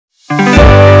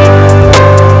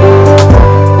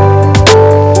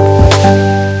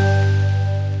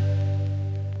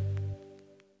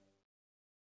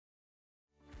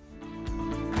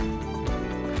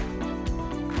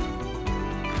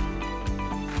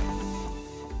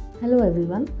Hello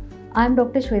everyone, I am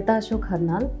Dr. Shweta Ashok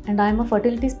Harnal and I am a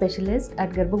fertility specialist at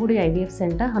GarbhaGudi IVF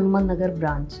Center, Hanumanthanagar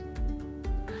branch.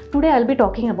 Today I will be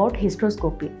talking about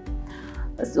hysteroscopy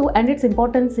and its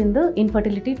importance in the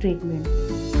infertility treatment.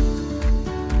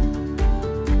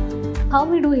 How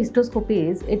we do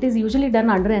hysteroscopy is, it is usually done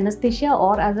under anesthesia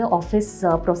or as an office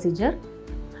procedure.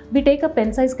 We take a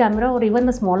pen size camera or even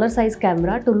a smaller size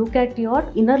camera to look at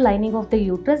your inner lining of the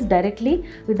uterus directly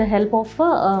with the help of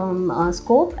a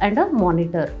scope and a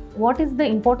monitor. What is the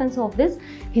importance of this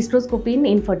hysteroscopy in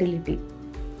infertility?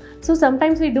 So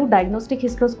sometimes we do diagnostic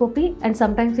hysteroscopy and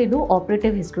sometimes we do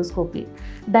operative hysteroscopy.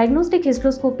 Diagnostic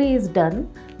hysteroscopy is done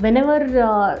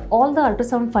whenever all the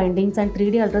ultrasound findings and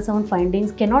 3D ultrasound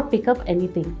findings cannot pick up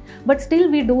anything. But still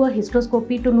we do a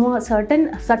hysteroscopy to know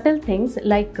certain subtle things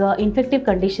like infective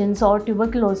conditions or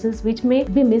tuberculosis which may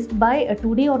be missed by a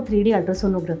 2D or 3D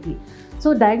ultrasonography.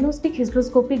 So diagnostic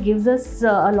hysteroscopy gives us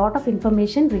a lot of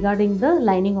information regarding the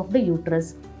lining of the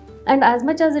uterus. And as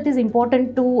much as it is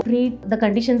important to treat the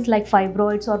conditions like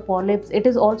fibroids or polyps, it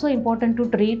is also important to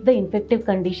treat the infective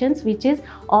conditions which is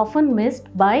often missed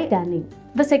by scanning.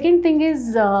 The second thing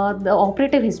is the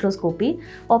operative hysteroscopy.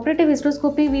 Operative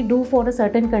hysteroscopy we do for a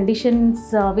certain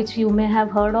conditions which you may have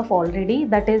heard of already,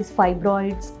 that is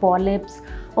fibroids, polyps,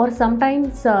 or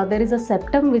sometimes there is a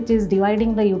septum which is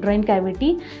dividing the uterine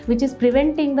cavity, which is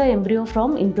preventing the embryo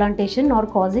from implantation or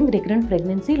causing recurrent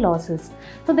pregnancy losses.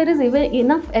 So there is even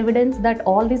enough evidence that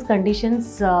all these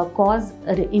conditions cause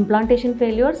implantation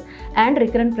failures and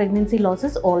recurrent pregnancy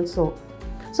losses also.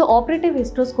 So operative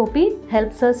hysteroscopy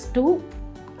helps us to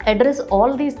address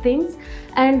all these things,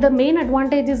 and the main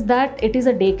advantage is that it is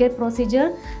a daycare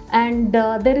procedure and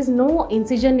there is no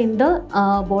incision in the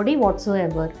body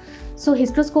whatsoever. So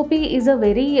hysteroscopy is a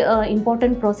very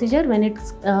important procedure when it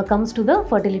comes to the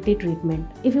fertility treatment.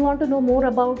 If you want to know more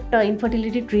about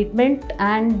infertility treatment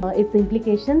and its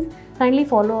implications, kindly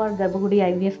follow our GarbhaGudi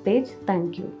IVF page.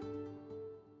 Thank you.